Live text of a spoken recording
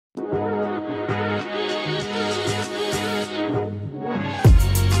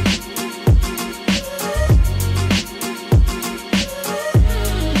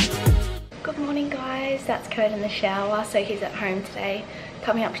Kurt in the shower, so he's at home today,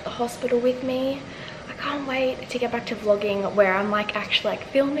 coming up to the hospital with me. I can't wait to get back to vlogging where I'm like actually like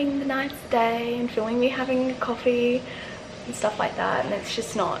filming the night day and filming me having coffee and stuff like that, and it's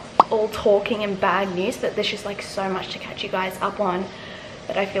just not all talking and bad news, but there's just like so much to catch you guys up on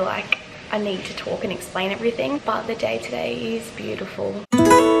that I feel like I need to talk and explain everything. But the day today is beautiful.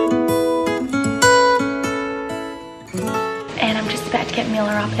 And I'm just about to get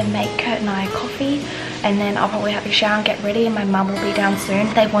Mila up and make Kurt and I coffee, and then I'll probably have a shower and get ready, and my mum will be down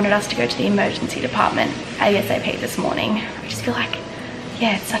soon. They wanted us to go to the emergency department ASAP this morning. I just feel like,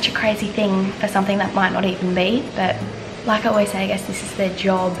 yeah, it's such a crazy thing for something that might not even be, but like I always say, I guess this is their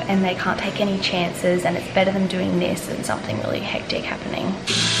job and they can't take any chances, and it's better than doing this than something really hectic happening.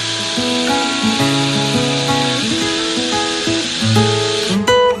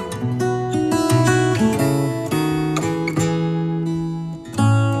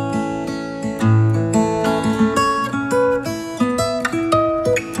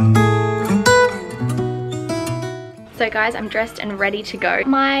 So guys, I'm dressed and ready to go.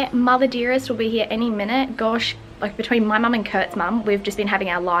 My mother dearest will be here any minute. Gosh, like between my mum and Kurt's mum, we've just been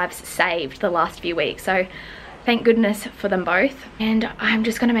having our lives saved the last few weeks. So thank goodness for them both. And I'm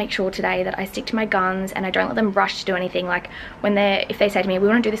just gonna make sure today that I stick to my guns and I don't let them rush to do anything. Like if they say to me, we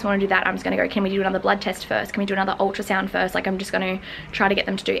wanna do this, we wanna do that, I'm just gonna go, can we do another blood test first? Can we do another ultrasound first? Like I'm just gonna try to get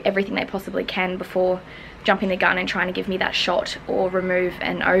them to do everything they possibly can before jumping the gun and trying to give me that shot or remove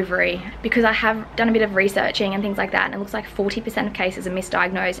an ovary, because I have done a bit of researching and things like that, and it looks like 40% of cases are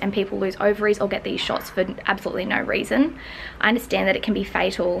misdiagnosed and people lose ovaries or get these shots for absolutely no reason. I understand that it can be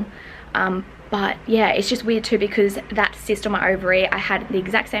fatal, but yeah, it's just weird too, because that cyst on my ovary, I had the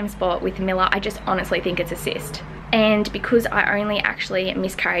exact same spot with Mila. I just honestly think it's a cyst. And because I only actually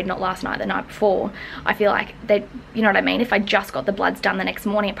miscarried, not last night, the night before, I feel like they, you know what I mean? If I just got the bloods done the next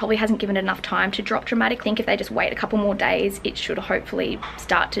morning, it probably hasn't given it enough time to drop dramatically. I think if they just wait a couple more days, it should hopefully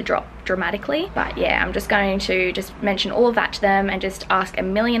start to drop dramatically. But yeah, I'm just going to just mention all of that to them and just ask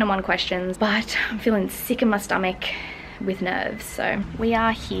 1,000,001 questions. But I'm feeling sick in my stomach with nerves. So we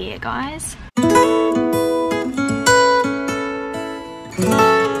are here, guys.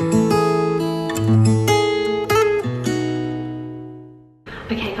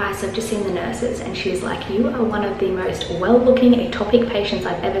 Okay guys, so I've just seen the nurses and she's like, you are one of the most well-looking ectopic patients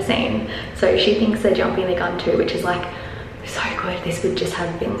I've ever seen. So she thinks they're jumping the gun too, which is like so good. This would just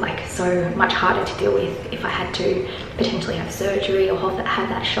have been like so much harder to deal with if I had to potentially have surgery or have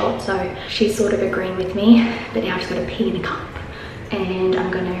that shot. So she's sort of agreeing with me, but now I've just got to pee in a cup and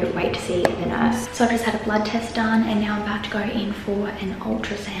I'm going to wait to see the nurse. So I've just had a blood test done and now I'm about to go in for an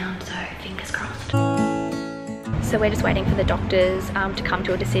ultrasound, so fingers crossed. So we're just waiting for the doctors to come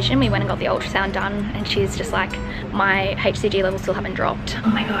to a decision. We went and got the ultrasound done and she's just like, my HCG levels still haven't dropped. Oh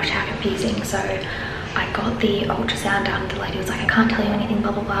my gosh, how confusing. So I got the ultrasound done. The lady was like, I can't tell you anything,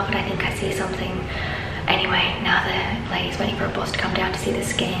 blah, blah, blah, but I think I see something. Anyway, now the lady's waiting for a boss to come down to see the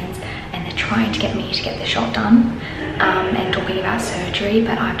scans, and they're trying to get me to get the shot done and talking about surgery,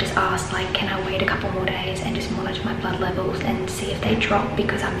 but I've just asked, like, can I wait a couple more days and just monitor my blood levels and see if they drop,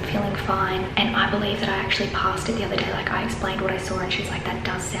 because I'm feeling fine. And I believe that I actually passed it the other day. Like, I explained what I saw and she's like, that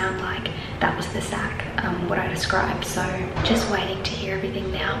does sound like that was the sac, what I described. So just waiting to hear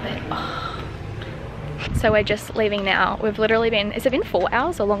everything now, but oh. So we're just leaving now. We've literally been, has it been 4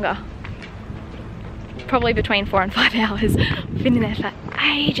 hours or longer? Probably between 4 and 5 hours. We've been in there for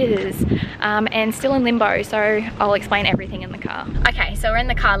ages and still in limbo, so I'll explain everything in the car. Okay, so we're in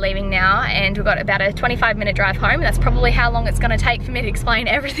the car leaving now and we've got about a 25-minute drive home. That's probably how long it's going to take for me to explain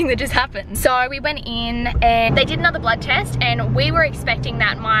everything that just happened. So we went in and they did another blood test, and we were expecting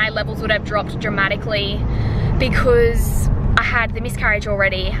that my levels would have dropped dramatically because I had the miscarriage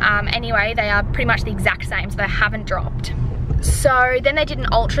already. Anyway, they are pretty much the exact same, so they haven't dropped. So then they did an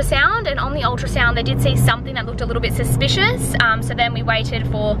ultrasound, and on the ultrasound they did see something that looked a little bit suspicious. So then we waited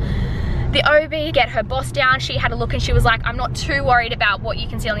for the OB, get her boss down. She had a look and she was like, I'm not too worried about what you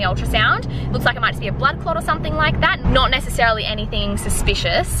can see on the ultrasound. It looks like it might just be a blood clot or something like that, not necessarily anything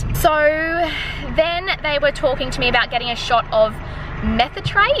suspicious. So then they were talking to me about getting a shot of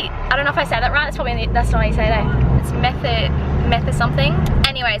methotrate. I don't know if I say that right. That's not how you say that. It's method something.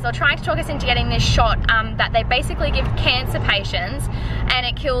 Anyways, they're trying to talk us into getting this shot that they basically give cancer patients, and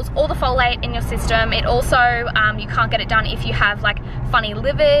it kills all the folate in your system. It also, you can't get it done if you have like funny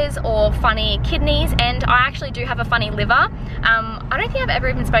livers or funny kidneys, and I actually do have a funny liver. I don't think I've ever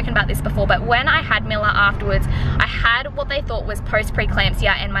even spoken about this before, but when I had Mila afterwards, I had what they thought was post-preeclampsia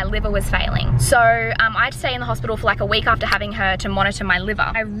and my liver was failing. So I had to stay in the hospital for like a week after having her to monitor my liver.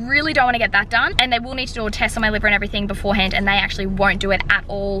 I really don't want to get that done, and they will need to do a test on my liver and everything beforehand, and they actually won't do it at at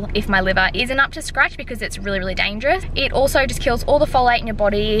all if my liver isn't up to scratch, because it's really, really dangerous. It also just kills all the folate in your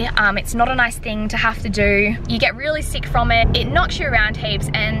body. It's not a nice thing to have to do. You get really sick from it. It knocks you around heaps,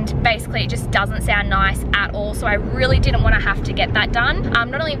 and basically it just doesn't sound nice at all. So I really didn't want to have to get that done.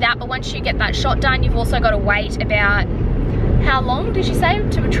 Not only that, but once you get that shot done, you've also got to wait about, how long did you say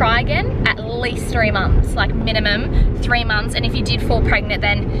to try again? At least 3 months, like minimum 3 months. And if you did fall pregnant,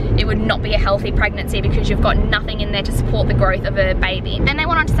 then it would not be a healthy pregnancy because you've got nothing in there to support the growth of a baby. Then they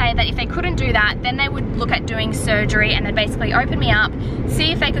went on to say that if they couldn't do that, then they would look at doing surgery, and they'd basically open me up,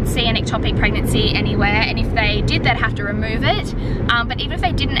 see if they could see an ectopic pregnancy anywhere, and if they did, they'd have to remove it. But even if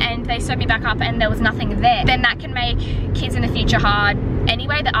they didn't and they sewed me back up and there was nothing there, then that can make kids in the future hard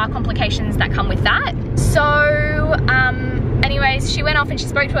anyway. There are complications that come with that. So anyways, she went off and she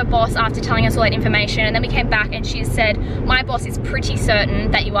spoke to her boss after telling us all that information, and then we came back and she said, my boss is pretty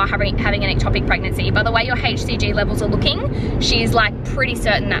certain that you are having an ectopic pregnancy. By the way your HCG levels are looking, she's like pretty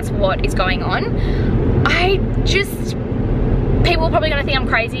certain that's what is going on. People are probably gonna think I'm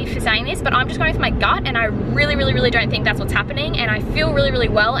crazy for saying this, but I'm just going with my gut, and I really, really, really don't think that's what's happening, and I feel really, really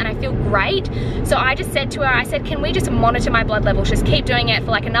well, and I feel great. So I just said to her, I said, can we just monitor my blood levels? Just keep doing it for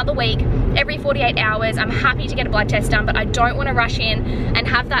like another week, every 48 hours. I'm happy to get a blood test done, but I don't wanna rush in and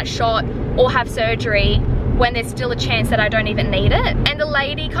have that shot or have surgery when there's still a chance that I don't even need it. And the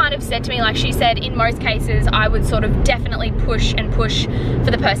lady kind of said to me, like she said, in most cases, I would sort of definitely push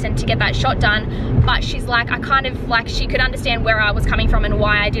for the person to get that shot done. But she's like, I kind of like, she could understand where I was coming from and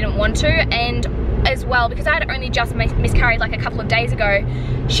why I didn't want to. And as well, because I had only just miscarried like a couple of days ago,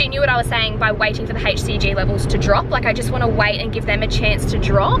 she knew what I was saying by waiting for the HCG levels to drop. Like, I just want to wait and give them a chance to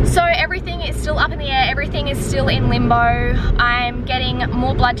drop. So everything is still up in the air, everything is still in limbo. I'm getting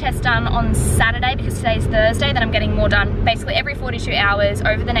more blood tests done on Saturday because today's Thursday. Then I'm getting more done basically every 42 hours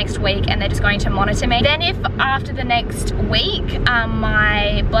over the next week, and they're just going to monitor me. Then if after the next week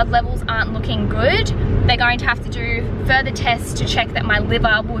my blood levels aren't looking good, they're going to have to do further tests to check that my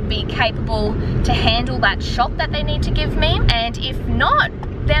liver would be capable to handle that shock that they need to give me. And if not,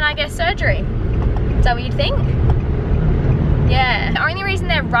 then I get surgery. Is that what you'd think? Yeah. The only reason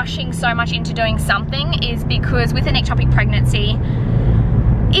they're rushing so much into doing something is because with an ectopic pregnancy,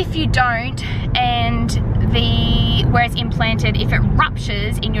 if you don't, and where it's implanted, if it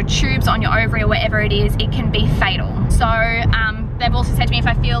ruptures in your tubes, on your ovary or wherever it is, it can be fatal. So they've also said to me, if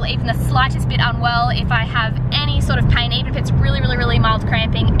I feel even the slightest bit unwell, if I have any sort of pain, even if it's really, really, really mild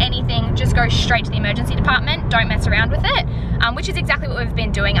cramping, anything, just go straight to the emergency department. Don't mess around with it, which is exactly what we've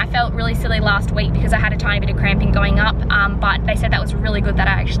been doing. I felt really silly last week because I had a tiny bit of cramping going up, but they said that was really good that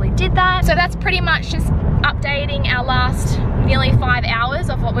I actually did that. So that's pretty much just updating our last nearly 5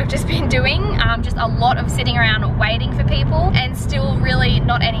 hours of what we've just been doing. Just a lot of sitting around waiting for people and still really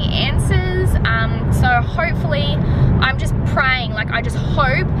not any answers. So hopefully, I'm just praying, like I just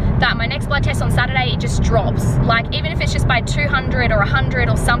hope that my next blood test on Saturday, it just drops. Like even if it's just by 200 or 100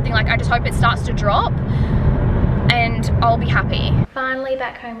 or something, like I just hope it starts to drop and I'll be happy. Finally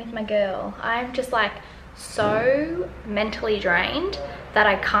back home with my girl. I'm just like so mentally drained that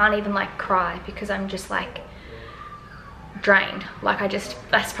I can't even like cry because I'm just like drained. Like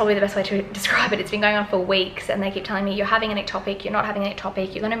that's probably the best way to describe it. It's been going on for weeks and they keep telling me, you're having an ectopic, you're not having an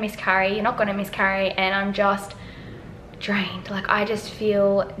ectopic, you're gonna miscarry, you're not gonna miscarry, and I'm just drained. Like I just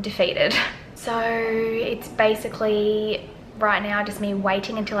feel defeated. So it's basically right now just me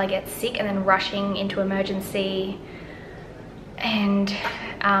waiting until I get sick and then rushing into emergency and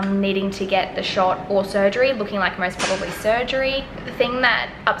needing to get the shot or surgery, looking like most probably surgery. The thing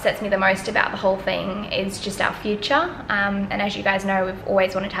that upsets me the most about the whole thing is just our future. And as you guys know, we've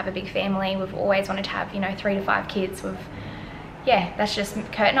always wanted to have a big family. We've always wanted to have, you know, 3 to 5 kids. Yeah, that's just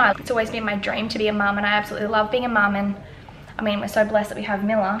Kurt and I. It's always been my dream to be a mum, and I absolutely love being a mum. And I mean, we're so blessed that we have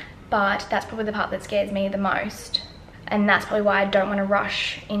Mila, but that's probably the part that scares me the most. And that's probably why I don't want to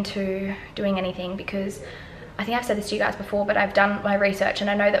rush into doing anything, because I think I've said this to you guys before, but I've done my research and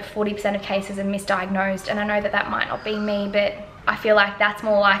I know that 40% of cases are misdiagnosed, and I know that that might not be me, but I feel like that's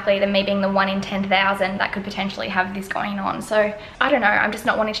more likely than me being the 1 in 10,000 that could potentially have this going on. So I don't know, I'm just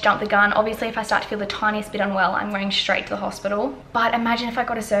not wanting to jump the gun. Obviously if I start to feel the tiniest bit unwell, I'm going straight to the hospital. But imagine if I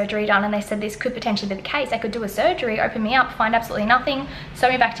got a surgery done and they said this could potentially be the case. I could do a surgery, open me up, find absolutely nothing,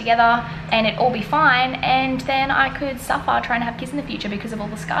 sew me back together, and it all be fine, and then I could suffer trying to have kids in the future because of all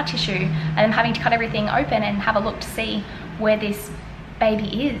the scar tissue, and I'm having to cut everything open and have a look to see where this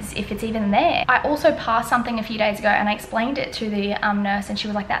baby is, if it's even there. I also passed something a few days ago and I explained it to the nurse, and she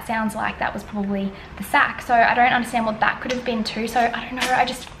was like, that sounds like that was probably the sac. So I don't understand what that could have been too. So I don't know, I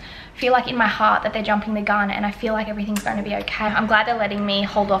just feel like in my heart that they're jumping the gun, and I feel like everything's going to be okay. I'm glad they're letting me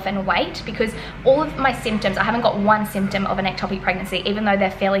hold off and wait, because all of my symptoms, I haven't got one symptom of an ectopic pregnancy, even though they're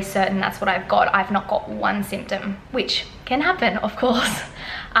fairly certain that's what I've got. I've not got one symptom, which can happen, of course.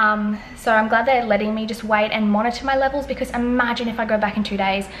 So I'm glad they're letting me just wait and monitor my levels, because imagine if I go back in 2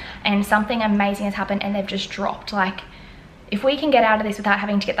 days and something amazing has happened and they've just dropped. Like, if we can get out of this without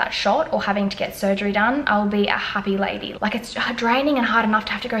having to get that shot or having to get surgery done, I'll be a happy lady. Like, it's draining and hard enough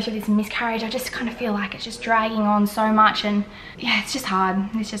to have to go through this miscarriage. I just kind of feel like it's just dragging on so much, and yeah, it's just hard.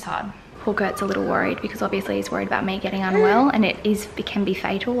 It's just hard. Poor Gert's a little worried, because obviously he's worried about me getting unwell, and it can be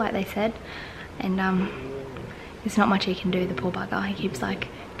fatal, like they said. And there's not much he can do, the poor bugger. He keeps like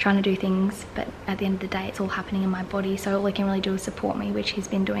trying to do things, but at the end of the day, it's all happening in my body. So all he can really do is support me, which he's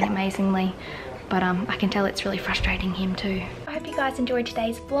been doing amazingly. But I can tell it's really frustrating him too. I hope you guys enjoyed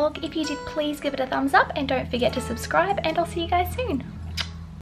today's vlog. If you did, please give it a thumbs up and don't forget to subscribe, and I'll see you guys soon.